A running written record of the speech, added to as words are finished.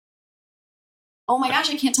Oh my gosh,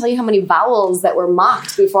 I can't tell you how many vowels that were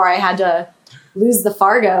mocked before I had to lose the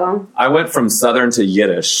Fargo. I went from Southern to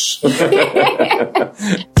Yiddish. Change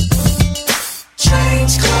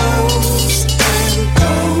clothes and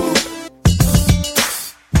go.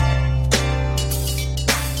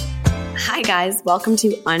 Hi guys, welcome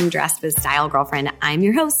to Undressed with Style Girlfriend. I'm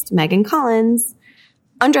your host, Megan Collins.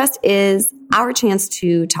 Undressed is our chance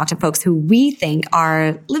to talk to folks who we think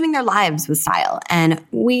are living their lives with style. And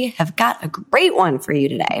we have got a great one for you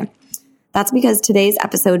today. That's because today's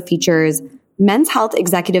episode features Men's Health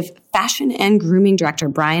Executive Fashion and Grooming Director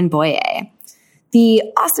Brian Boyer. The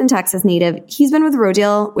Austin, Texas native, he's been with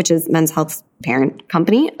Rodale, which is Men's Health's parent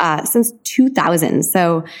company, since 2000.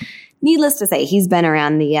 So needless to say, he's been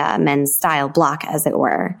around the men's style block, as it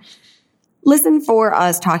were. Listen for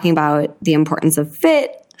us talking about the importance of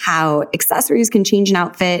fit, how accessories can change an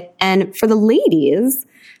outfit, and for the ladies,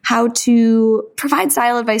 how to provide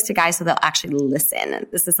style advice to guys so they'll actually listen.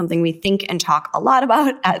 This is something we think and talk a lot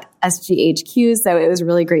about at SGHQ, so it was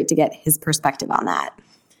really great to get his perspective on that.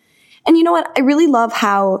 And you know what? I really love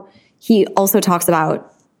how he also talks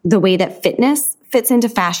about the way that fitness fits into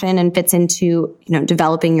fashion and fits into,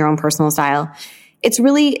 developing your own personal style. It's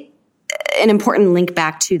really an important link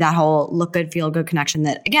back to that whole look good, feel good connection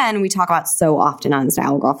that, again, we talk about so often on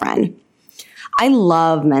Style Girlfriend. I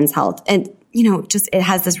love Men's Health. And, it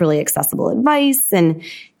has this really accessible advice. And,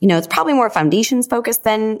 it's probably more foundations focused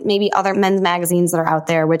than maybe other men's magazines that are out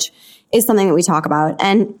there, which is something that we talk about.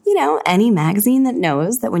 And, any magazine that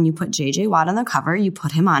knows that when you put JJ Watt on the cover, you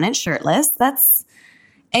put him on it shirtless, that's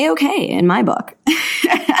A-okay in my book.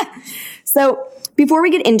 So before we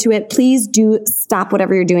get into it, please do stop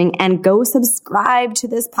whatever you're doing and go subscribe to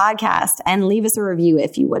this podcast and leave us a review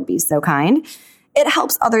if you would be so kind. It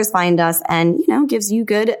helps others find us and, gives you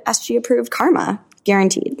good SG-approved karma,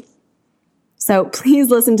 guaranteed. So please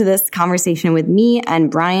listen to this conversation with me and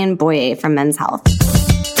Brian Boyer from Men's Health.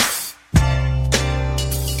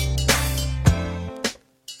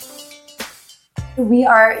 We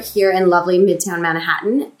are here in lovely Midtown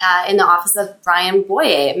Manhattan in the office of Brian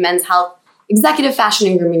Boyer, Men's Health Executive Fashion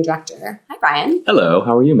and Grooming Director. Hi, Brian. Hello.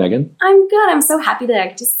 How are you, Megan? I'm good. I'm so happy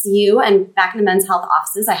to see you and back in the Men's Health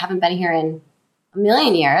offices. I haven't been here in a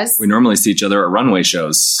million years. We normally see each other at runway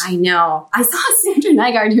shows. I know. I saw Sandra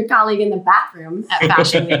Nygaard, your colleague, in the bathroom at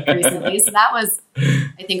Fashion Week recently. So that was,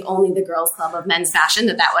 I think, only the girls' club of men's fashion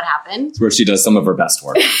that would happen. It's where she does some of her best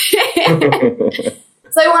work. So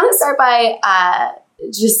I want to start by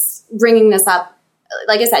just bringing this up.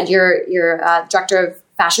 Like I said, you're Director of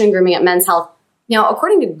Fashion and Grooming at Men's Health. Now,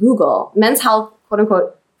 according to Google, Men's Health, quote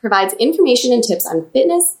unquote, provides information and tips on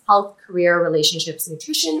fitness, health, career, relationships,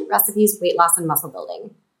 nutrition, recipes, weight loss, and muscle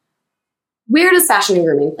building. Where does fashion and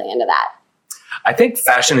grooming play into that? I think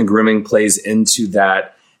fashion and grooming plays into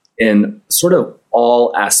that in sort of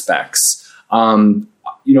all aspects. A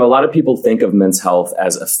lot of people think of Men's Health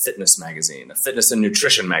as a fitness magazine, a fitness and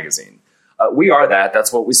nutrition magazine. We are that.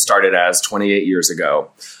 That's what we started as 28 years ago.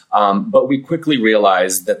 But we quickly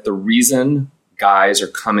realized that the reason guys are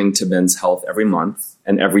coming to Men's Health every month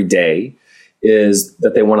and every day is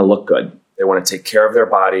that they want to look good. They want to take care of their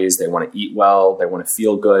bodies. They want to eat well. They want to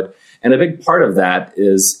feel good. And a big part of that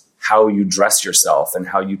is how you dress yourself and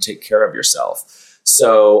how you take care of yourself.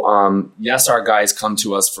 So, yes, our guys come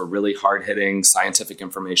to us for really hard-hitting scientific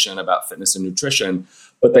information about fitness and nutrition,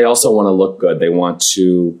 but they also want to look good. They want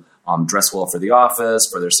to dress well for the office,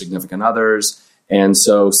 for their significant others. And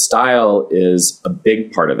so style is a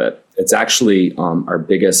big part of it. It's actually our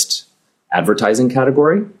biggest advertising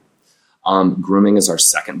category. Grooming is our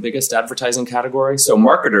second biggest advertising category. So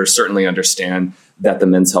marketers certainly understand that the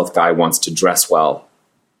Men's Health guy wants to dress well.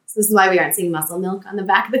 So this is why we aren't seeing muscle milk on the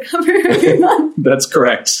back of the cover every month. That's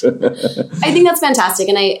correct. I think that's fantastic.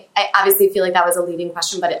 And I obviously feel like that was a leading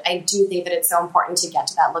question, but I do think that it's so important to get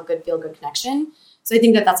to that look good, feel good connection. So I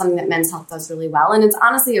think that that's something that Men's Health does really well. And it's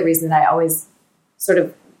honestly a reason that I always sort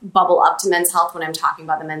of bubble up to Men's Health when I'm talking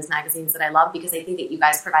about the men's magazines that I love, because I think that you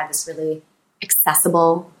guys provide this really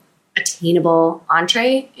accessible, attainable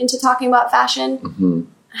entree into talking about fashion. Mm-hmm.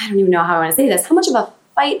 I don't even know how I want to say this. How much of a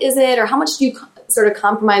fight is it, or how much do you sort of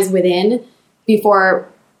compromise within before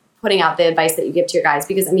putting out the advice that you give to your guys?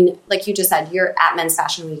 Because, I mean, like you just said, you're at Men's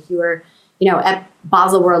Fashion Week. You were, at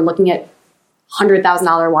Basel World looking at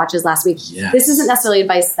 $100,000 watches last week. Yes. This isn't necessarily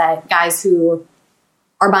advice that guys who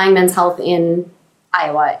are buying Men's Health in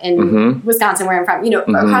Iowa, in Wisconsin, where I'm from,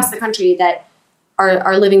 across the country that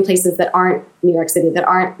are living places that aren't New York City, that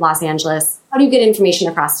aren't Los Angeles. How do you get information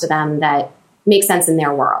across to them that makes sense in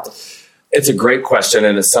their world? It's a great question,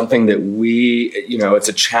 and it's something that it's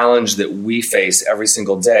a challenge that we face every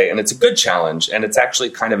single day, and it's a good challenge, and it's actually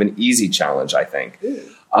kind of an easy challenge, I think.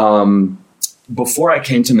 Before I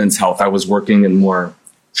came to Men's Health, I was working in more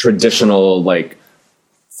traditional, like,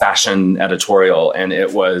 fashion editorial, and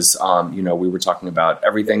it was, we were talking about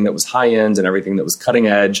everything that was high-end and everything that was cutting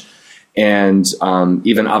edge, and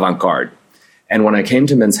even avant-garde. And when I came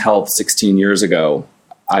to Men's Health 16 years ago,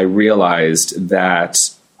 I realized that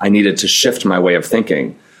I needed to shift my way of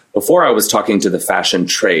thinking. Before, I was talking to the fashion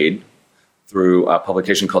trade through a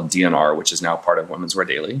publication called DNR, which is now part of Women's Wear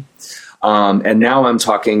Daily. And now I'm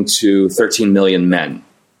talking to 13 million men,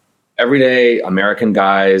 everyday American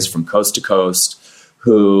guys from coast to coast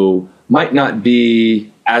who might not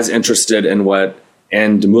be as interested in what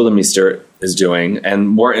Anne de Meulemeester is doing and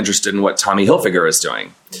more interested in what Tommy Hilfiger is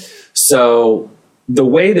doing. So the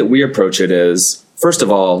way that we approach it is, first of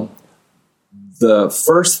all, the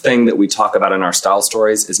first thing that we talk about in our style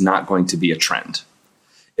stories is not going to be a trend.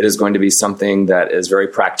 It is going to be something that is very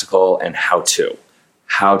practical and how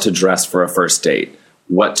to dress for a first date,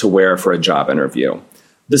 what to wear for a job interview.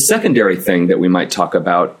 The secondary thing that we might talk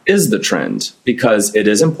about is the trend, because it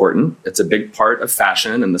is important. It's a big part of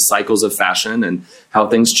fashion and the cycles of fashion and how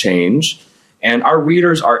things change. And our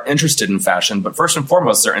readers are interested in fashion, but first and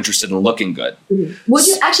foremost, they're interested in looking good. Mm-hmm.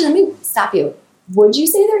 Let me stop you. Would you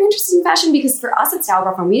say they're interested in fashion? Because for us at Style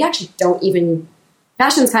Girlfriend, we actually don't even,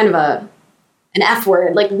 fashion's kind of an F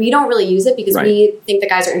word. Like, we don't really use it because we think that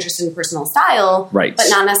guys are interested in personal style, but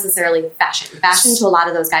not necessarily fashion. Fashion to a lot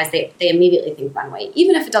of those guys, they immediately think runway,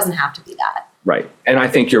 even if it doesn't have to be that. Right. And I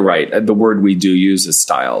think you're right. The word we do use is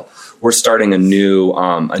style. We're starting a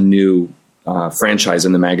new franchise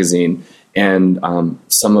in the magazine. And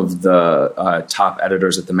some of the top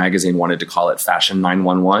editors at the magazine wanted to call it Fashion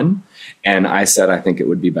 911. And I said, I think it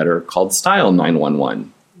would be better called Style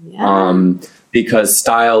 911. Yeah. Because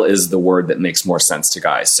style is the word that makes more sense to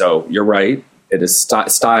guys. So you're right. It is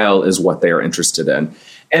style is what they are interested in.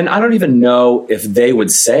 And I don't even know if they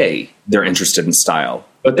would say they're interested in style,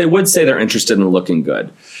 but they would say they're interested in looking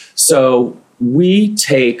good. So we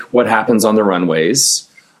take what happens on the runways,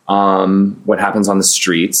 what happens on the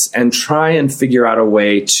streets, and try and figure out a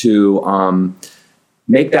way to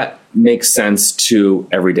make that make sense to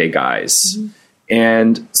everyday guys. Mm-hmm.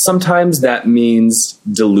 And sometimes that means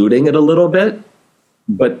diluting it a little bit,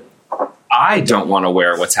 but I don't want to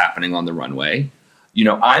wear what's happening on the runway.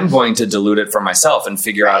 I'm going to dilute it for myself and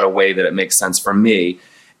figure out a way that it makes sense for me.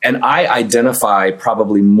 And I identify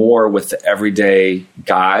probably more with the everyday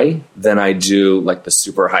guy than I do like the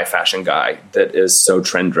super high fashion guy that is so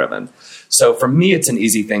trend driven. So for me, it's an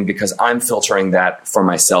easy thing because I'm filtering that for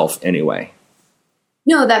myself anyway.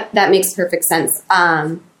 No, that makes perfect sense.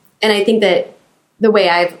 And I think that the way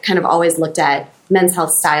I've kind of always looked at Men's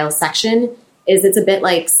Health style section is it's a bit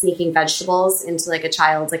like sneaking vegetables into like a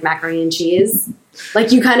child's like macaroni and cheese.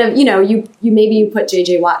 Like you kind of, you put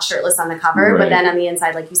JJ Watt shirtless on the cover, but then on the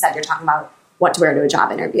inside, like you said, you're talking about what to wear to a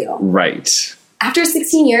job interview. Right. After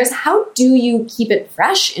 16 years, how do you keep it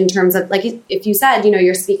fresh in terms of, like, if you said,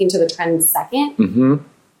 you're speaking to the trend second, mm-hmm.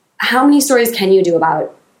 How many stories can you do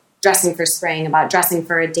about dressing for spring, about dressing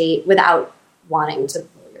for a date without wanting to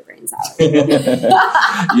blow your brains out?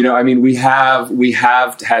 We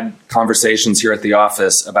have had conversations here at the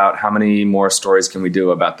office about how many more stories can we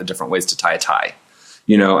do about the different ways to tie a tie.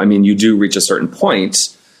 You do reach a certain point,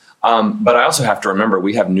 but I also have to remember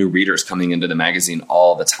we have new readers coming into the magazine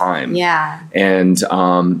all the time. Yeah.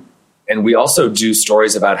 And we also do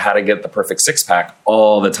stories about how to get the perfect six-pack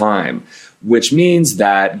all the time, which means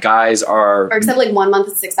that guys are... Or except like 1 month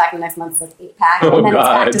is six-pack, the next month is eight-pack, and then it's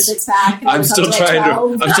back to six-pack. I'm still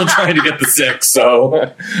trying to get the six,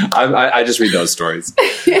 so I just read those stories.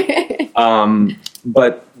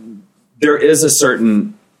 But there is a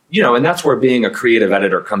certain... and that's where being a creative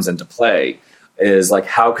editor comes into play, is like,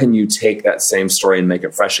 how can you take that same story and make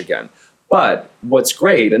it fresh again? But what's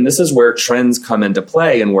great, and this is where trends come into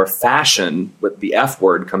play and where fashion, with the F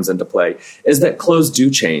word, comes into play, is that clothes do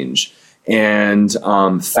change and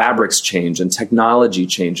fabrics change and technology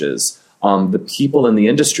changes. The people in the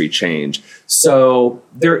industry change. So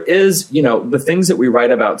there is, the things that we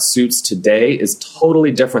write about suits today is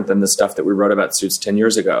totally different than the stuff that we wrote about suits 10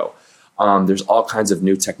 years ago. There's all kinds of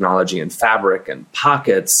new technology in fabric and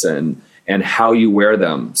pockets and how you wear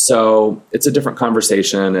them. So it's a different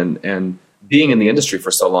conversation. And being in the industry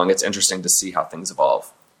for so long, it's interesting to see how things evolve.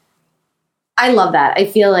 I love that. I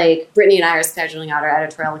feel like Brittany and I are scheduling out our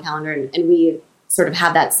editorial calendar, and we sort of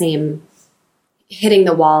have that same hitting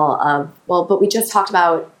the wall of, but we just talked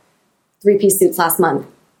about three-piece suits last month.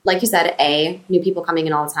 like you said, A, new people coming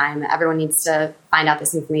in all the time. Everyone needs to find out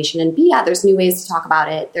this information. And B, yeah, there's new ways to talk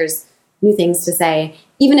about it. There's new things to say.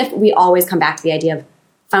 Even if we always come back to the idea of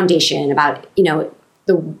foundation, about,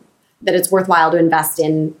 that it's worthwhile to invest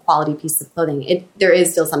in quality pieces of clothing, there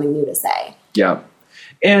is still something new to say. Yeah.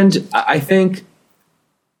 And I think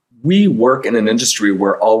we work in an industry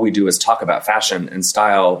where all we do is talk about fashion and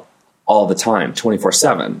style all the time,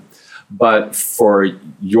 24/7. But for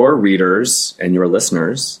your readers and your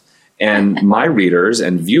listeners and my readers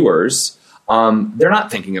and viewers, they're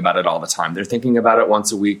not thinking about it all the time. They're thinking about it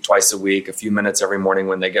once a week, twice a week, a few minutes every morning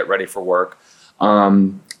when they get ready for work.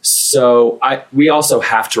 So we also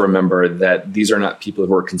have to remember that these are not people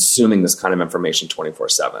who are consuming this kind of information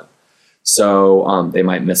 24/7. So they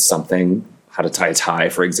might miss something, how to tie a tie,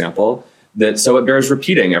 for example, so it bears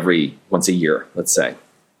repeating once a year, let's say.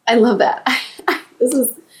 I love that. This is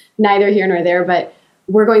neither here nor there, but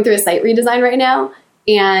we're going through a site redesign right now.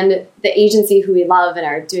 And the agency who we love and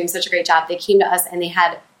are doing such a great job, they came to us and they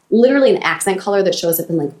had literally an accent color that shows up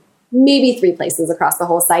in like maybe 3 places across the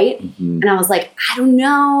whole site. Mm-hmm. And I was like, I don't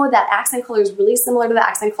know, that accent color is really similar to the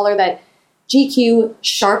accent color that GQ,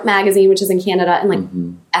 Sharp Magazine, which is in Canada, and like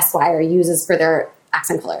Esquire uses for their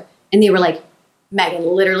accent color. And they were like, Megan,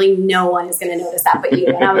 literally no one is going to notice that but you.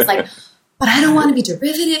 And I was like, but I don't want to be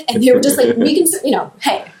derivative. And they were just like, we can,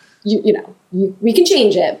 hey, we can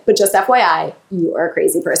change it, but just FYI, you are a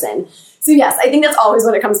crazy person. So yes, I think that's always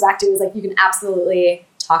what it comes back to, is like, you can absolutely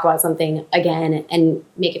talk about something again and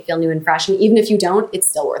make it feel new and fresh. And even if you don't, it's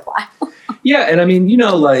still worthwhile. Yeah. And I mean,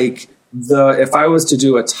 if I was to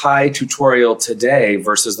do a tie tutorial today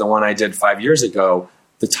versus the one I did 5 years ago,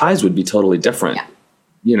 the ties would be totally different.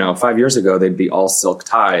 Yeah. 5 years ago, they'd be all silk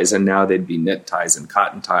ties, and now they'd be knit ties and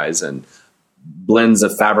cotton ties and blends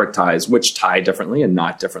of fabric ties, which tie differently and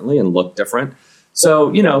knot differently and look different.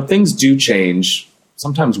 So, things do change.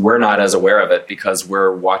 Sometimes we're not as aware of it because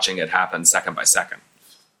we're watching it happen second by second.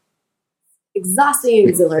 Exhausting and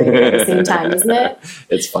exhilarating at the same time, isn't it?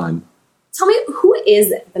 It's fun. Tell me, who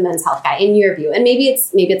is the Men's Health guy in your view? And maybe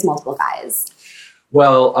it's multiple guys.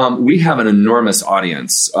 Well, we have an enormous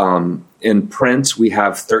audience. In print, we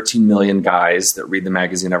have 13 million guys that read the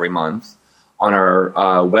magazine every month. On our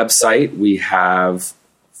website, we have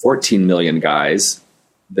 14 million guys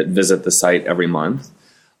that visit the site every month.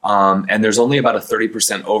 And there's only about a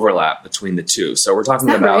 30% overlap between the two. So we're talking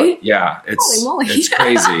about, right? Yeah, it's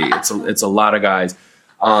crazy. It's a lot of guys.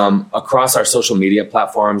 Across our social media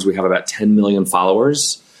platforms, we have about 10 million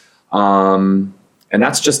followers. And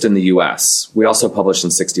that's just in the US. We also publish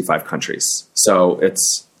in 65 countries. So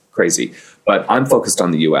it's crazy. But I'm focused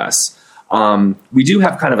on the US. We do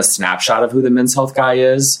have kind of a snapshot of who the Men's Health guy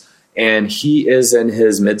is. And he is in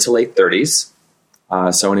his mid to late 30s.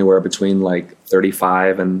 So anywhere between like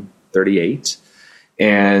 35 and 38.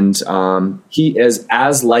 And he is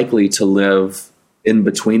as likely to live in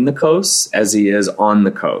between the coasts as he is on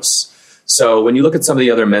the coast. So when you look at some of the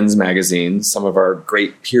other men's magazines, some of our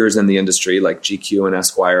great peers in the industry like GQ and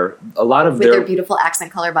Esquire, a lot of their beautiful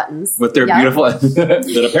accent color buttons. With their beautiful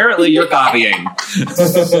that apparently you're copying.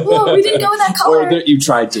 Well, we didn't go with that color. Or you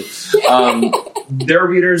tried to. Their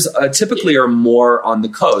readers typically are more on the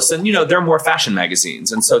coast, and they're more fashion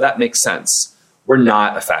magazines, and so that makes sense. We're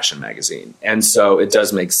not a fashion magazine, and so it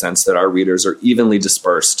does make sense that our readers are evenly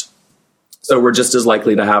dispersed. So we're just as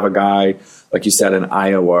likely to have a guy, like you said, in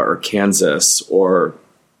Iowa or Kansas or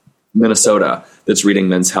Minnesota that's reading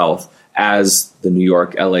Men's Health as the New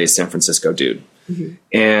York, LA, San Francisco dude. Mm-hmm.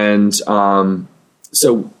 And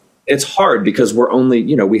so it's hard because we're only,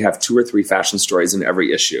 we have 2 or 3 fashion stories in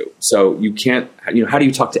every issue. So you can't, how do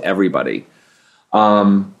you talk to everybody?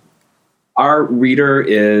 Our reader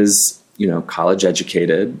is, college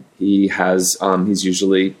educated. He has, he's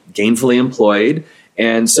usually gainfully employed.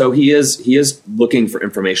 And so he is looking for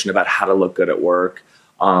information about how to look good at work.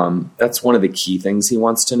 That's one of the key things he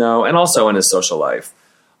wants to know. And also in his social life.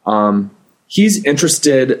 He's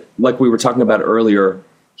interested, like we were talking about earlier,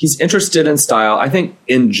 he's interested in style. I think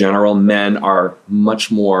in general, men are much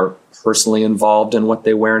more personally involved in what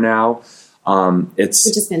they wear now. Which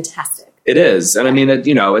is fantastic. It is. And I mean,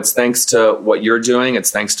 it's thanks to what you're doing. It's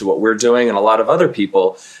thanks to what we're doing and a lot of other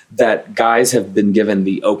people that guys have been given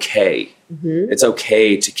the okay. Mm-hmm. It's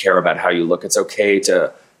okay to care about how you look. It's okay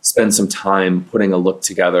to spend some time putting a look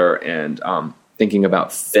together and thinking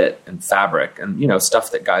about fit and fabric and,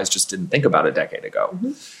 stuff that guys just didn't think about a decade ago.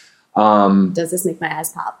 Mm-hmm. Does this make my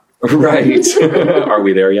eyes pop? Right. Are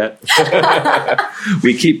we there yet?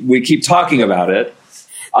 We keep talking about it.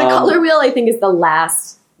 The color wheel, I think, is the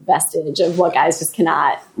last vestige of what guys just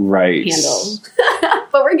cannot handle.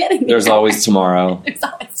 But we're getting there. There's always tomorrow. There's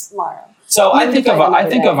always tomorrow. So I think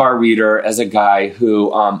of our reader as a guy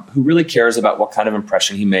who really cares about what kind of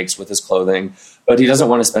impression he makes with his clothing, but he doesn't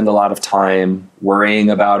want to spend a lot of time worrying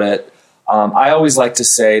about it. I always like to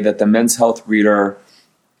say that the Men's Health reader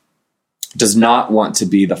does not want to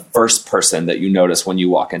be the first person that you notice when you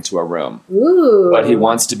walk into a room. Ooh. But he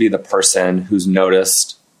wants to be the person who's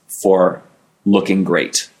noticed for looking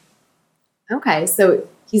great. Okay, so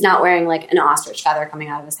he's not wearing like an ostrich feather coming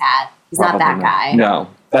out of his hat. He's Probably not that guy. No,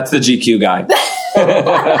 that's the GQ guy.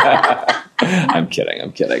 I'm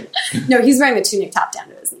kidding. No, he's wearing the tunic top down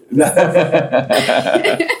to his knees.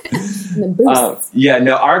 And then boots.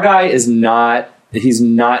 Our guy is not. He's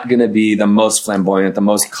not going to be the most flamboyant, the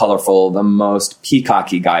most colorful, the most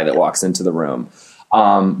peacocky guy that walks into the room.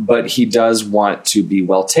 But he does want to be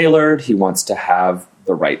well tailored. He wants to have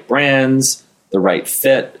the right brands, the right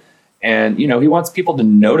fit. And, he wants people to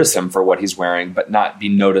notice him for what he's wearing, but not be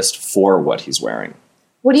noticed for what he's wearing.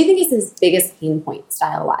 What do you think is his biggest pain point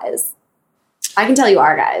style-wise? I can tell you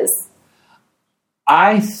our guys.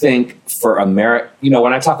 I think for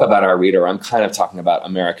when I talk about our reader, I'm kind of talking about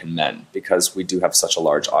American men because we do have such a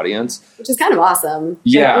large audience. Which is kind of awesome.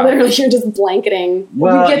 Yeah. Like, literally, you're just blanketing.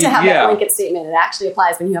 Well, you get to have that blanket statement. It actually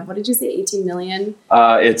applies when you have, what did you say, 18 million?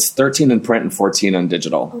 It's 13 in print and 14 on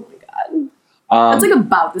digital. Oh, my God. That's like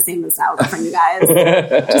about the same as Style Girlfriend, you guys.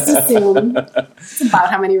 Just assume. It's about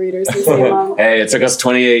how many readers we see among. Hey, it took us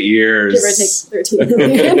 28 years. Give or take 13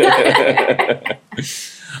 million.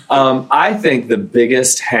 I think the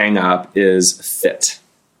biggest hang up is fit.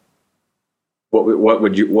 What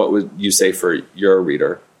would you say for your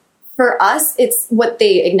reader? For us, it's what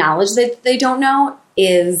they acknowledge that they don't know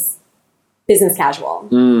is business casual.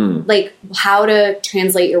 Like how to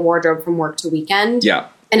translate your wardrobe from work to weekend. Yeah.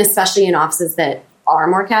 And especially in offices that are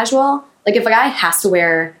more casual. Like if a guy has to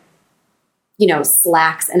wear,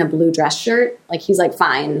 slacks and a blue dress shirt, like he's like,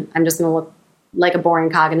 fine, I'm just going to look like a boring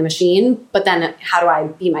cog in the machine. But then how do I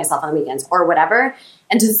be myself on the weekends or whatever?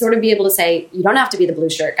 And to sort of be able to say, you don't have to be the blue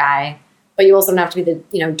shirt guy, but you also don't have to be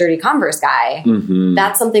the, dirty Converse guy. Mm-hmm.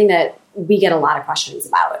 That's something that we get a lot of questions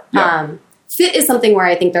about. Yeah. Fit is something where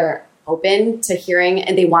I think they're open to hearing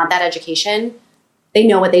and they want that education. They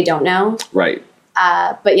know what they don't know. Right.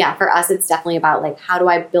 But yeah, for us, it's definitely about like, how do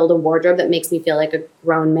I build a wardrobe that makes me feel like a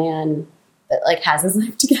grown man that like has his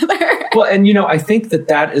life together? Well, and I think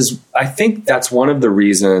that's one of the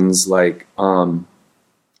reasons like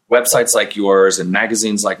websites like yours and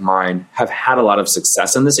magazines like mine have had a lot of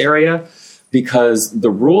success in this area because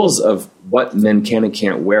the rules of what men can and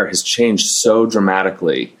can't wear has changed so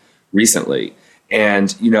dramatically recently.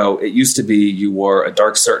 And, it used to be you wore a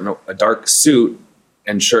dark suit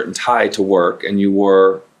and shirt and tie to work, and you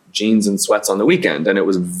wore jeans and sweats on the weekend, and it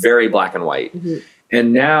was very black and white. Mm-hmm.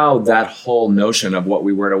 And now that whole notion of what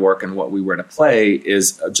we wear to work and what we wear to play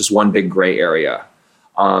is just one big gray area.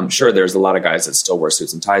 Sure, there's a lot of guys that still wear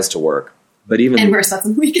suits and ties to work, but and wear sweats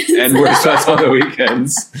on the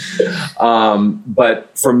weekends.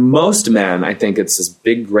 But for most men, I think it's this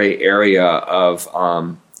big gray area of,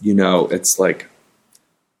 it's like,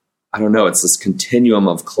 I don't know, it's this continuum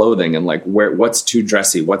of clothing and like what's too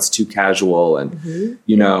dressy, what's too casual. And,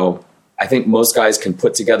 I think most guys can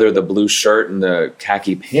put together the blue shirt and the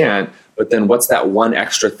khaki pant, but then what's that one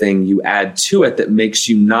extra thing you add to it that makes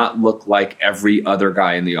you not look like every other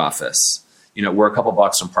guy in the office? We're a couple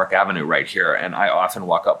blocks from Park Avenue right here, and I often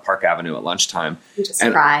walk up Park Avenue at lunchtime. You just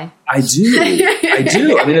cry. I do.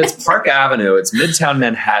 I mean, it's Park Avenue. It's Midtown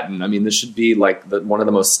Manhattan. I mean, this should be like one of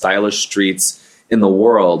the most stylish streets in the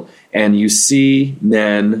world. And you see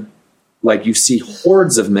men, like you see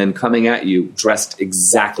hordes of men coming at you dressed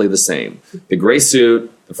exactly the same. The gray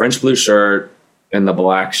suit, the French blue shirt, and the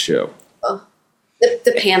black shoe. Oh.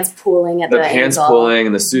 The pants pooling at the pants ankle. Pooling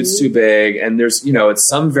and the suit's too big. And there's, it's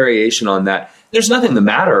some variation on that. There's nothing the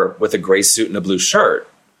matter with a gray suit and a blue shirt.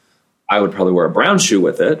 I would probably wear a brown shoe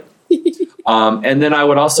with it. And then I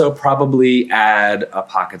would also probably add a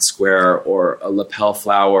pocket square or a lapel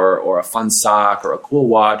flower or a fun sock or a cool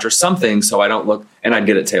watch or something so I don't look, and I'd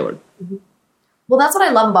get it tailored. Mm-hmm. Well, that's what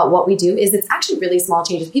I love about what we do is it's actually really small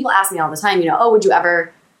changes. People ask me all the time, would you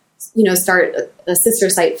ever, start a sister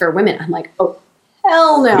site for women? I'm like, oh,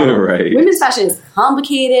 hell no. Right. Women's fashion is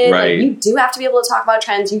complicated. Right. Like, you do have to be able to talk about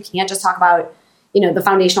trends. You can't just talk about, the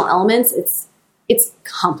foundational elements. It's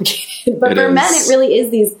complicated. But for men, it really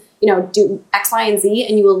is these, do X, Y, and Z,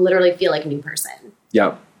 and you will literally feel like a new person.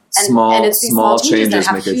 Yeah. And it's these small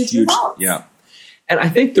changes make a huge results. Yeah. And I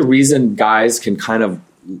think the reason guys can kind of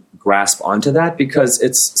grasp onto that because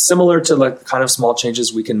it's similar to like kind of small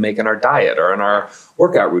changes we can make in our diet or in our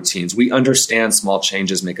workout routines. We understand small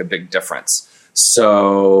changes make a big difference.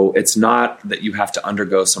 So it's not that you have to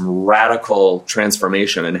undergo some radical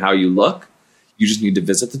transformation in how you look. You just need to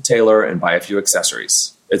visit the tailor and buy a few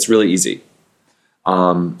accessories. It's really easy.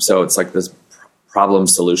 So it's like this problem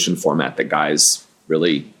solution format that guys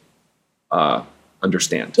really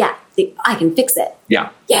understand. Yeah, I can fix it. Yeah.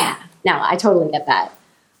 Yeah. No, I totally get that.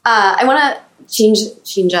 I want to change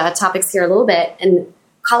topics here a little bit and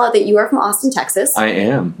call out that you are from Austin, Texas. I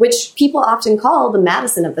am. Which people often call the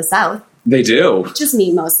Madison of the South. They do. Just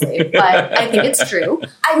me mostly, but I think it's true.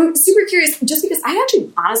 I'm super curious just because I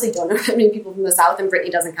actually honestly don't know that many people from the South, and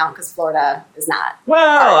Brittany doesn't count because Florida is not.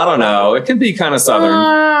 Well, I don't know. It can be kind of Southern.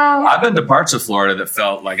 I've been to parts of Florida that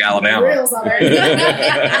felt like Alabama. Real Southern.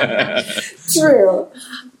 True.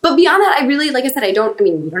 But beyond that, I really, like I said, you don't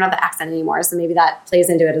have the accent anymore, so maybe that plays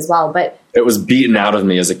into it as well. But it was beaten out of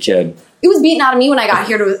me as a kid. It was beaten out of me when I got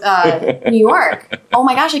here to New York. Oh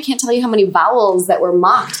my gosh, I can't tell you how many vowels that were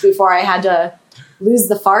mocked before I had to lose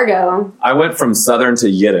the Fargo. I went from Southern to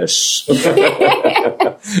Yiddish.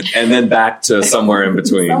 And then back to somewhere in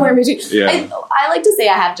between. Somewhere in between. Yeah. I like to say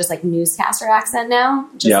I have just like newscaster accent now.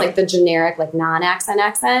 Just like the generic, like non-accent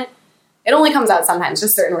accent. It only comes out sometimes,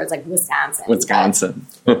 just certain words like Wisconsin.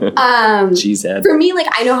 Cheesehead. For me, like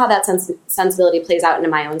I know how that sensibility plays out into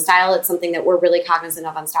my own style. It's something that we're really cognizant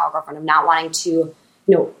of on Style Girlfriend, of not wanting to,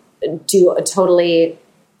 do a totally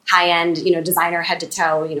high-end, designer head to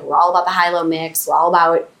toe. We're all about the high-low mix. We're all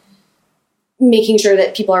about making sure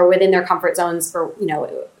that people are within their comfort zones for,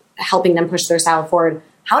 helping them push their style forward.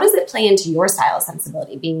 How does it play into your style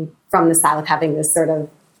sensibility, being from the South, having this sort of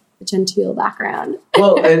genteel background?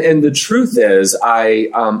 Well, and the truth is,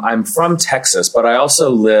 I'm from Texas, but I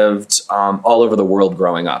also lived all over the world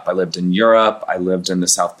growing up. I lived in Europe. I lived in the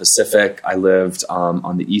South Pacific. I lived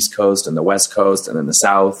on the East Coast and the West Coast and in the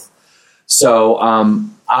South. So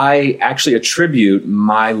I actually attribute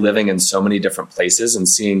my living in so many different places and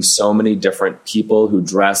seeing so many different people who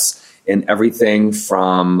dress in everything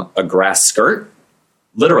from a grass skirt.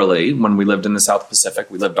 Literally, when we lived in the South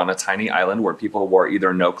Pacific, we lived on a tiny island where people wore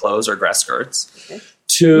either no clothes or grass skirts. Okay.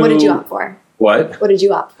 What did you opt for? What did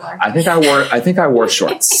you opt for? I think I wore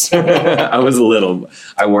shorts. I was little.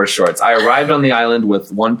 I wore shorts. I arrived on the island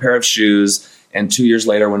with one pair of shoes, and 2 years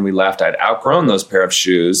later, when we left, I'd outgrown those pair of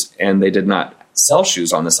shoes, and they did not sell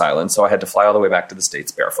shoes on this island, so I had to fly all the way back to the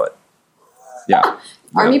States barefoot. Yeah.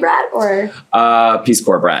 Army brat or Peace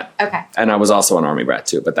Corps brat? Okay. And I was also an Army brat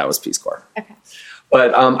too, but that was Peace Corps. Okay.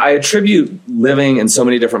 But I attribute living in so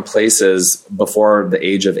many different places before the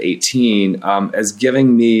age of 18 as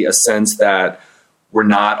giving me a sense that we're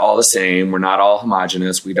not all the same. We're not all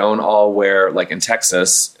homogenous. We don't all wear, like in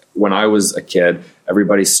Texas, when I was a kid,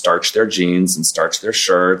 everybody starched their jeans and starched their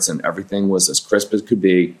shirts and everything was as crisp as could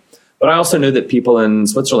be. But I also knew that people in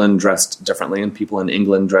Switzerland dressed differently and people in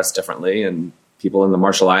England dressed differently and people in the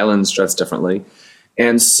Marshall Islands dressed differently.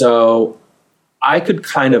 And so I could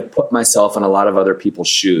kind of put myself in a lot of other people's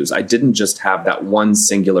shoes. I didn't just have that one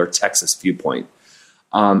singular Texas viewpoint.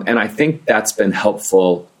 And I think that's been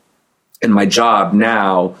helpful in my job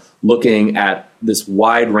now, looking at this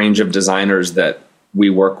wide range of designers that we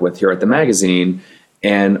work with here at the magazine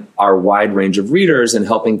and our wide range of readers and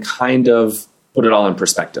helping kind of put it all in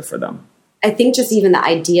perspective for them. I think just even the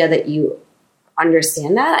idea that you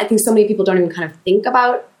understand that, I think so many people don't even kind of think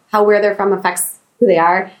about how where they're from affects who they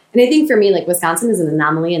are. And I think for me, like Wisconsin is an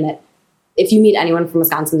anomaly in that if you meet anyone from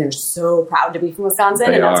Wisconsin, they're so proud to be from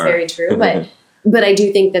Wisconsin. And that's very true. But I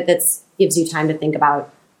do think that this gives you time to think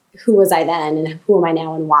about who was I then and who am I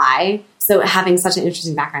now and why. So having such an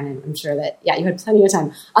interesting background, I'm sure that, you had plenty of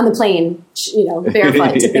time on the plane,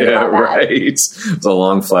 barefoot to think about that. Right. It's a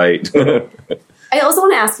long flight. I also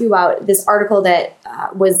want to ask you about this article that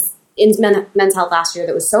was in Men's Health last year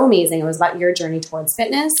that was so amazing. It was about your journey towards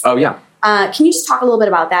fitness. Oh, yeah. Can you just talk a little bit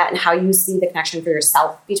about that and how you see the connection for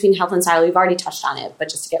yourself between health and style? You've already touched on it, but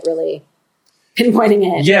just to get really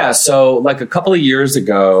pinpointing it. Yeah. So like a couple of years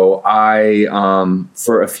ago, I,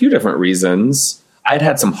 for a few different reasons, I'd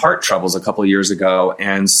had some heart troubles a couple of years ago.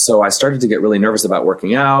 And so I started to get really nervous about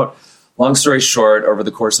working out. Long story short, over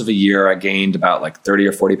the course of a year, I gained about like 30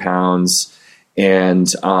 or 40 pounds. And,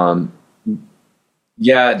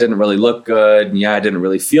 it didn't really look good. And I didn't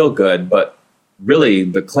really feel good, but really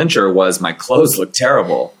the clincher was my clothes looked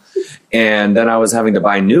terrible. And then I was having to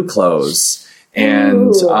buy new clothes.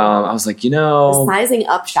 And I was like, the sizing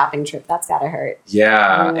up shopping trip, that's gotta hurt.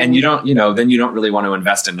 Yeah. And then you don't really want to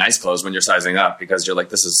invest in nice clothes when you're sizing up because you're like,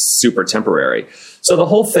 this is super temporary. So the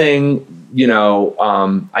whole thing,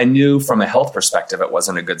 I knew from a health perspective, it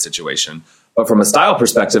wasn't a good situation, but from a style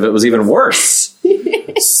perspective, it was even worse.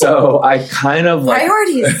 So I kind of like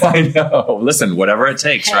Priorities. I know. Listen, whatever it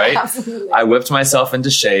takes, right? Absolutely. I whipped myself into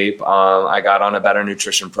shape. I got on a better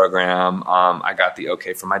nutrition program. I got the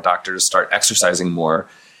okay from my doctor to start exercising more.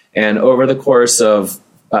 And over the course of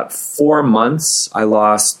about 4 months, I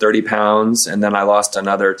lost 30 pounds, and then I lost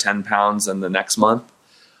another 10 pounds in the next month,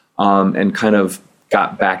 and kind of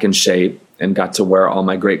got back in shape and got to wear all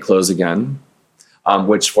my great clothes again.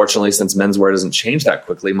 Which fortunately, since menswear doesn't change that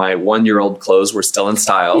quickly, my 1-year-old clothes were still in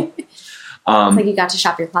style. It's like you got to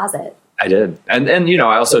shop your closet. I did. And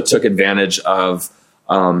I also took advantage of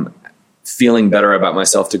feeling better about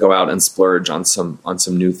myself to go out and splurge on some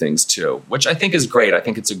new things too, which I think is great. I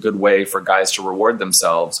think it's a good way for guys to reward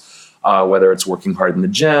themselves, whether it's working hard in the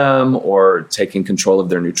gym or taking control of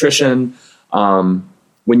their nutrition.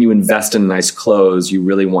 When you invest in nice clothes, you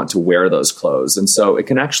really want to wear those clothes. And so it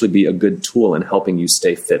can actually be a good tool in helping you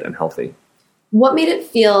stay fit and healthy. What made it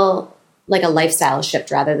feel like a lifestyle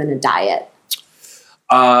shift rather than a diet?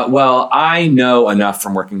 Well, I know enough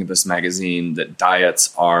from working at this magazine that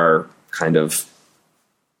diets are kind of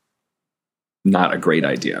not a great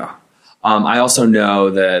idea. I also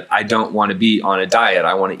know that I don't want to be on a diet.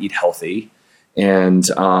 I want to eat healthy. And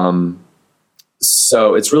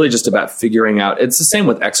so it's really just about figuring out, it's the same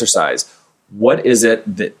with exercise. What is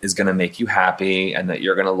it that is going to make you happy and that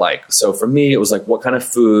you're going to like? So for me, it was like, what kind of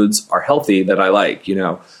foods are healthy that I like?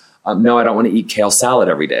 No, I don't want to eat kale salad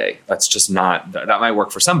every day. That's just not, that might work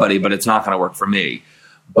for somebody, but it's not going to work for me.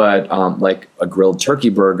 But like a grilled turkey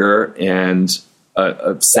burger and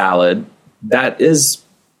a salad, that is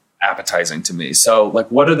appetizing to me. So like,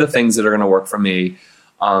 what are the things that are going to work for me?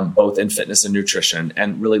 Both in fitness and nutrition,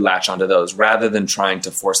 and really latch onto those rather than trying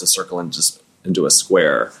to force a circle into a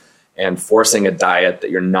square and forcing a diet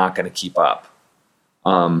that you're not going to keep up.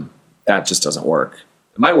 That just doesn't work.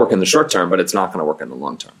 It might work in the short term, but it's not going to work in the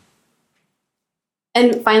long term.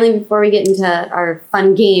 And finally, before we get into our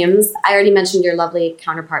fun games, I already mentioned your lovely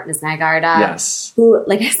counterpart, Ms. Nygaard, Yes. who,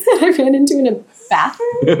 like I said, I ran into in a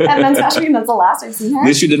bathroom at Men's Fashion Week, and that's the last I've seen her. At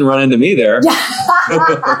least you didn't run into me there.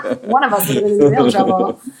 Yeah. One of us would have been in real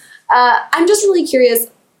trouble. I'm just really curious,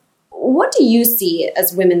 what do you see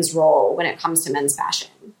as women's role when it comes to men's fashion?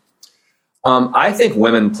 I think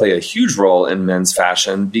women play a huge role in men's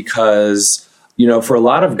fashion because, for a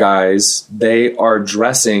lot of guys, they are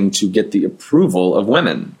dressing to get the approval of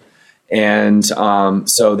women. And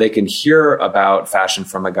so they can hear about fashion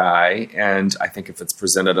from a guy. And I think if it's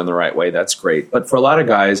presented in the right way, that's great. But for a lot of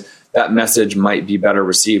guys, that message might be better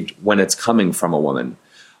received when it's coming from a woman.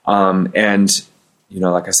 And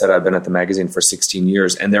like I said, I've been at the magazine for 16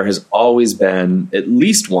 years, and there has always been at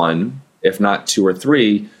least one, if not 2 or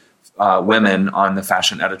 3, women on the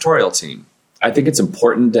fashion editorial team. I think it's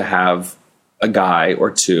important to have a guy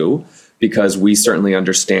or 2 because we certainly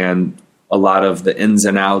understand a lot of the ins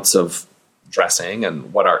and outs of dressing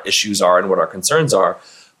and what our issues are and what our concerns are.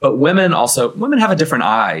 But women have a different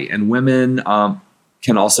eye, and women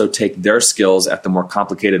can also take their skills at the more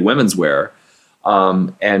complicated women's wear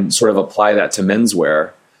and sort of apply that to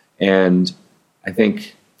menswear. And I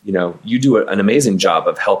think, you do an amazing job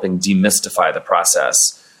of helping demystify the process.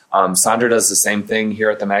 Sandra does the same thing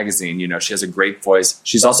here at the magazine. She has a great voice.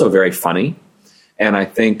 She's also very funny. And I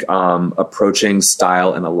think approaching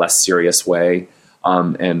style in a less serious way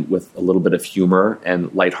and with a little bit of humor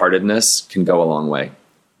and lightheartedness can go a long way.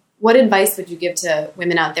 What advice would you give to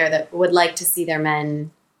women out there that would like to see their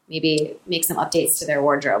men maybe make some updates to their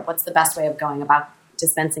wardrobe? What's the best way of going about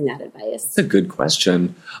dispensing that advice? That's a good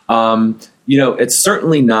question. It's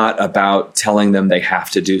certainly not about telling them they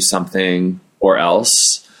have to do something or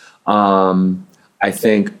else. I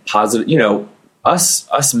think positive,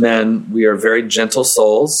 us men, we are very gentle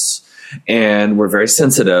souls and we're very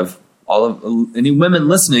sensitive. Any women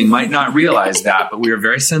listening might not realize that, but we are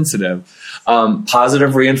very sensitive.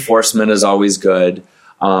 Positive reinforcement is always good.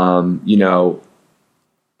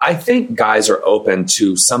 I think guys are open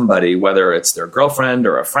to somebody, whether it's their girlfriend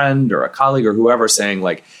or a friend or a colleague or whoever, saying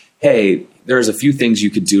like, hey, there's a few things you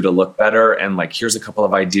could do to look better. And like, here's a couple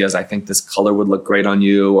of ideas. I think this color would look great on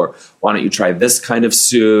you. Or why don't you try this kind of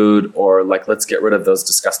suit? Or like, let's get rid of those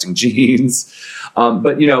disgusting jeans.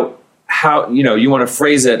 But how, you want to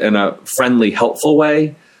phrase it in a friendly, helpful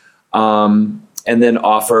way. And then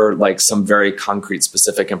offer like some very concrete,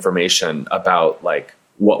 specific information about like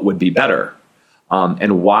what would be better.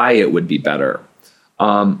 And why it would be better.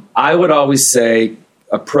 I would always say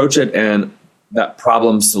approach it in that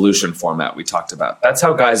problem solution format we talked about. That's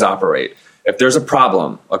how guys operate. If there's a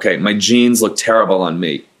problem, okay, my jeans look terrible on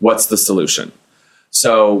me. What's the solution?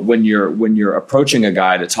 So when you're approaching a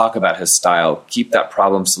guy to talk about his style, keep that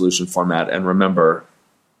problem solution format and remember,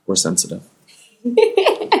 we're sensitive.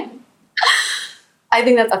 I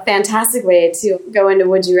think that's a fantastic way to go into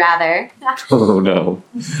Would You Rather. Oh, no.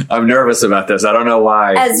 I'm nervous about this. I don't know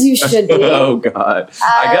why. As you should be. Oh, God.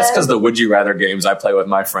 I guess because the Would You Rather games I play with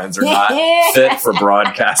my friends are not fit for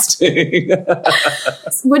broadcasting.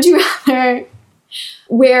 Would you rather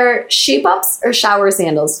wear shape-ups or shower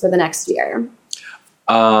sandals for the next year?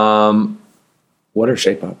 What are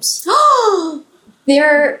shape-ups?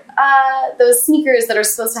 They're those sneakers that are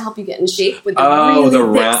supposed to help you get in shape with the Oh,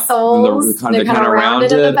 really thick soles. the kind of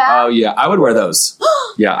rounded. at the back. Oh, yeah. I would wear those.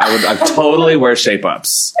 Yeah, I'd totally wear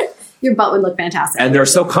shape-ups. Your butt would look fantastic. And they're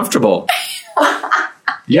so comfortable.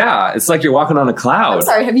 Yeah, it's like you're walking on a cloud. I'm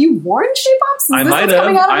sorry, have you worn shape-ups? I might have.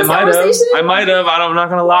 I'm not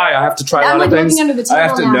going to lie. I have to try a lot of things. Under the table I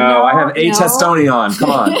have to now. I have atestonion.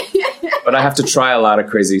 Come on. But I have to try a lot of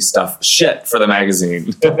crazy stuff. Shit for the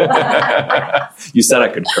magazine. You said I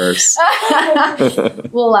could curse.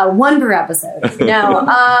 We'll allow one per episode.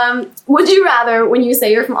 Now, would you rather, when you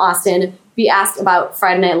say you're from Austin, be asked about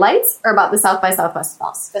Friday Night Lights or about the South by Southwest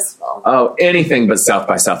Festival? Oh, anything but South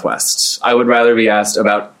by Southwest. I would rather be asked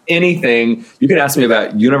about anything. You could ask me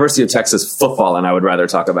about University of Texas football, and I would rather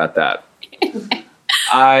talk about that.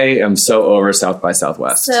 I am so over South by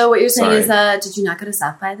Southwest. So what you're saying Sorry. is, did you not go to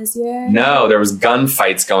South by this year? No, there was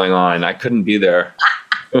gunfights going on. I couldn't be there.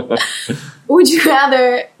 Would you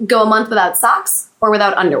rather go a month without socks or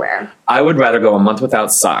without underwear? I would rather go a month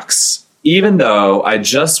without socks, even though I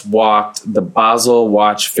just walked the Basel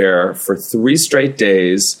Watch Fair for 3 straight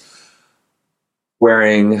days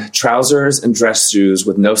wearing trousers and dress shoes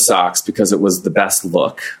with no socks because it was the best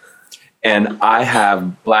look. And I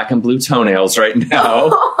have black and blue toenails right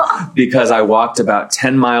now because I walked about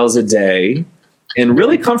 10 miles a day in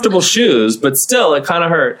really comfortable shoes, but still it kind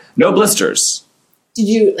of hurt. No blisters. Did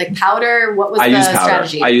you like powder? What was I the used powder.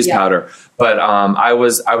 strategy? I used powder, but I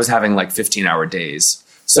was having like 15-hour days.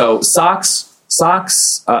 So sockless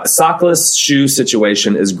shoe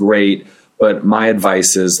situation is great, but my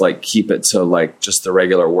advice is like keep it to like just the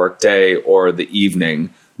regular work day or the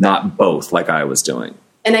evening, not both like I was doing.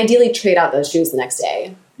 And ideally trade out those shoes the next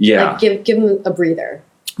day. Yeah. Like give them a breather.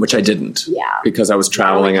 Which I didn't. Yeah. Because I was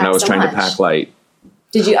traveling and I was trying to pack light.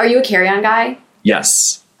 Are you a carry-on guy?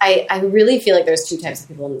 Yes. I really feel like there's 2 types of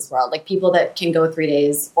people in this world. Like people that can go 3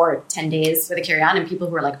 days or 10 days with a carry-on, and people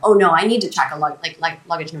who are like, oh no, I need to check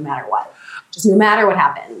luggage no matter what. Just no matter what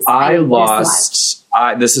happens.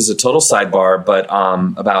 This is a total sidebar, but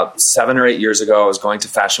about 7 or 8 years ago, I was going to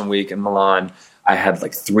Fashion Week in Milan. I had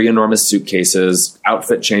like 3 enormous suitcases,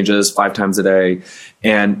 outfit changes 5 times a day,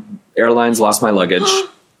 and airlines lost my luggage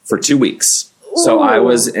for 2 weeks. So I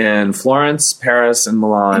was in Florence, Paris, and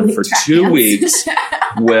Milan for 2 weeks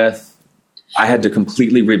I had to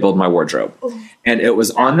completely rebuild my wardrobe. And it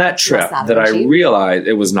was on that trip that I realized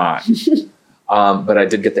it was not. But I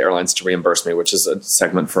did get the airlines to reimburse me, which is a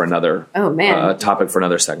segment for another topic for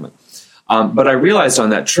another segment. But I realized on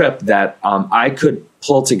that trip that I could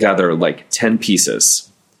pull together like 10 pieces.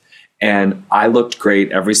 And I looked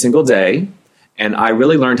great every single day. And I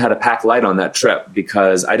really learned how to pack light on that trip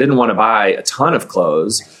because I didn't want to buy a ton of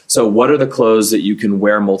clothes. So what are the clothes that you can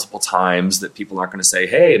wear multiple times that people aren't going to say,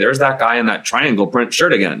 hey, there's that guy in that triangle print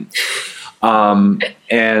shirt again. So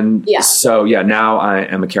now I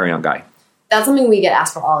am a carry-on guy. That's something we get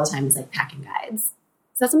asked for all the time is like packing guides.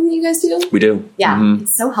 Is that something that you guys do? We do. Yeah. Mm-hmm.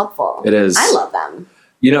 It's so helpful. It is. I love them.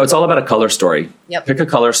 You know, it's all about a color story. Yep. Pick a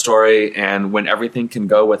color story, and when everything can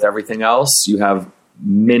go with everything else, you have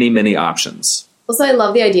many, many options. Also, I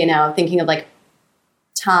love the idea now of thinking of like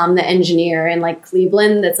Tom, the engineer in like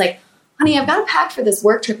Cleveland that's like, honey, I've got to pack for this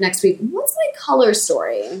work trip next week. What's my color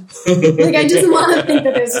story? Like, I just want to think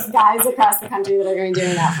that there's just guys across the country that are going to be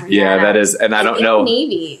doing that for me. Yeah, that is, and I don't know.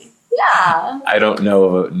 Navy. Yeah. I don't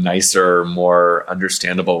know a nicer, more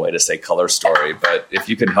understandable way to say color story, but if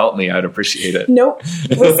you could help me, I'd appreciate it. Nope.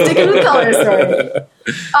 We're sticking with color story.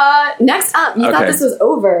 Next up, you thought this was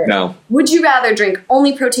over. No. Would you rather drink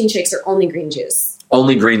only protein shakes or only green juice?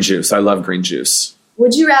 Only green juice. I love green juice.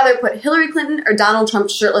 Would you rather put Hillary Clinton or Donald Trump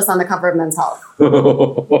shirtless on the cover of Men's Health?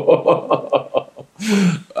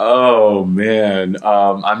 Oh, man.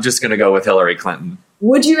 I'm just going to go with Hillary Clinton.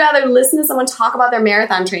 Would you rather listen to someone talk about their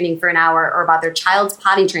marathon training for an hour or about their child's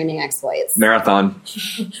potty training exploits? Marathon.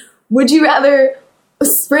 Would you rather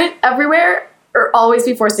sprint everywhere or always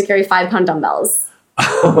be forced to carry 5-pound dumbbells?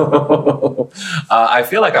 I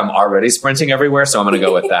feel like I'm already sprinting everywhere, so I'm going to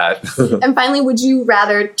go with that. And finally, would you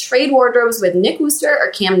rather trade wardrobes with Nick Wooster or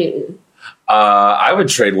Cam Newton? I would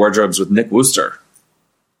trade wardrobes with Nick Wooster.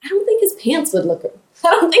 I don't think his pants would look... I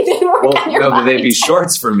don't think they'd work on your body. But they'd be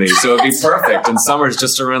shorts for me, so it'd be perfect. And summer's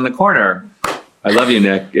just around the corner. I love you,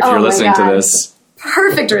 Nick, if you're listening to this.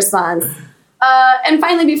 Perfect response. And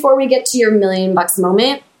finally, before we get to your $1 million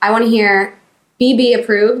moment, I want to hear BB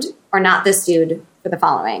approved or not this dude for the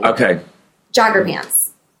following. Okay. Jogger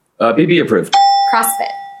pants. BB approved.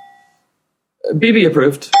 CrossFit. BB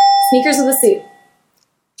approved. Sneakers with a suit.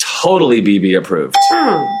 Totally BB approved.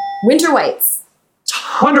 Winter whites.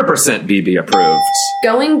 100% BB approved.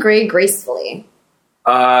 Going gray gracefully.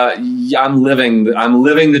 Yeah, I'm living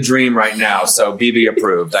the dream right now, so BB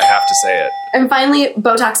approved. I have to say it. And finally,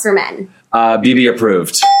 Botox for men. BB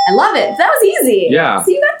approved. I love it. That was easy. Yeah.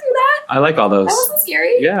 So you got through that? I like all those. That wasn't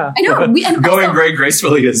scary. Yeah. I know. Going gray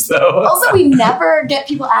gracefully is, though. Also, we never get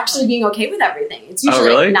people actually being okay with everything. It's usually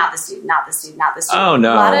really? not this dude, not this dude, not this dude. Oh,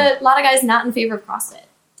 no. A lot of guys not in favor of CrossFit.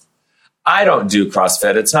 I don't do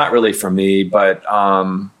CrossFit. It's not really for me, but,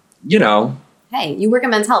 you know. Hey, you work in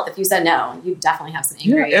men's health. If you said no, you definitely have some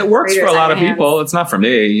angry. It works for a readers lot on of your hands. people. It's not for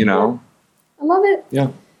me, you know. I love it.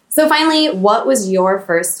 Yeah. So finally, what was your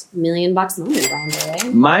first $1 million moment, Brian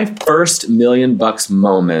Boyer? My first $1 million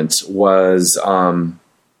moment was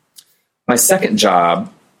my second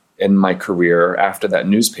job in my career after that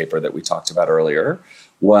newspaper that we talked about earlier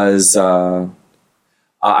was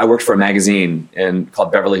I worked for a magazine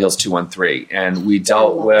called Beverly Hills 213, and we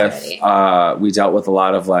dealt with a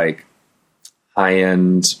lot of like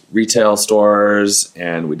high-end retail stores,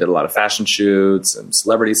 and we did a lot of fashion shoots and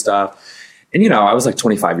celebrity stuff. And, you know, I was like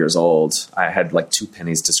 25 years old. I had like 2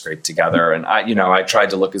 pennies to scrape together. And I tried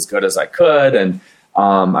to look as good as I could. And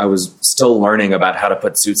I was still learning about how to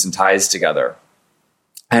put suits and ties together.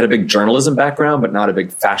 I had a big journalism background, but not a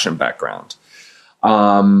big fashion background.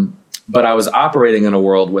 But I was operating in a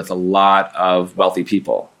world with a lot of wealthy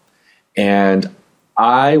people. And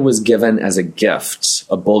I was given as a gift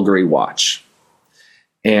a Bulgari watch.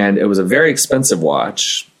 And it was a very expensive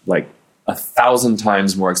watch, like 1,000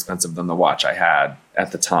 times more expensive than the watch I had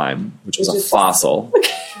at the time, which was a Fossil.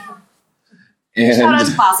 And shout out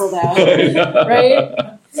to Fossil, though,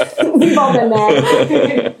 right? We've all been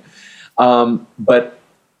there. But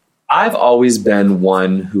I've always been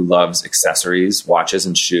one who loves accessories, watches,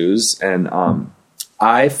 and shoes, and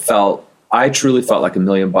I truly felt like $1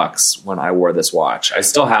 million when I wore this watch. I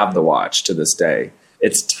still have the watch to this day.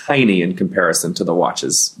 It's tiny in comparison to the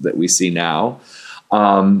watches that we see now.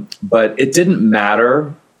 But it didn't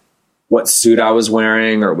matter what suit I was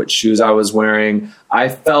wearing or what shoes I was wearing. I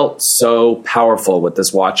felt so powerful with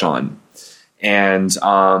this watch on. And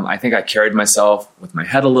I think I carried myself with my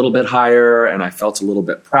head a little bit higher, and I felt a little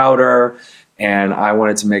bit prouder. And I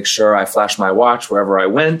wanted to make sure I flashed my watch wherever I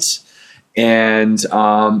went. And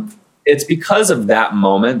it's because of that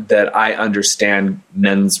moment that I understand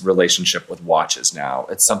men's relationship with watches now.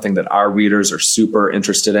 It's something that our readers are super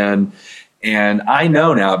interested in. And I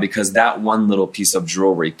know now, because that one little piece of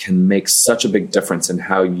jewelry can make such a big difference in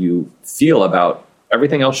how you feel about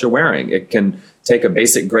everything else you're wearing. It can take a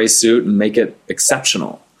basic gray suit and make it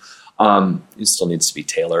exceptional. It still needs to be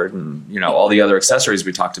tailored and, you know, all the other accessories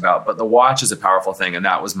we talked about. But the watch is a powerful thing, and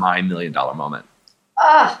that was my $1 million moment.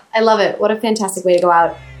 I love it. What a fantastic way to go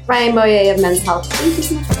out. Brian Boyer of Men's Health, thank you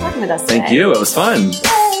so much for talking with us today. Thank you. It was fun.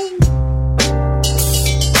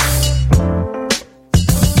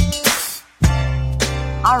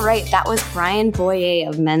 All right, that was Brian Boyer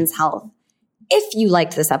of Men's Health. If you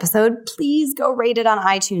liked this episode, please go rate it on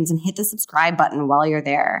iTunes and hit the subscribe button while you're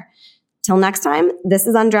there. Till next time, this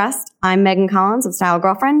is Undressed. I'm Megan Collins of Style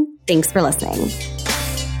Girlfriend. Thanks for listening.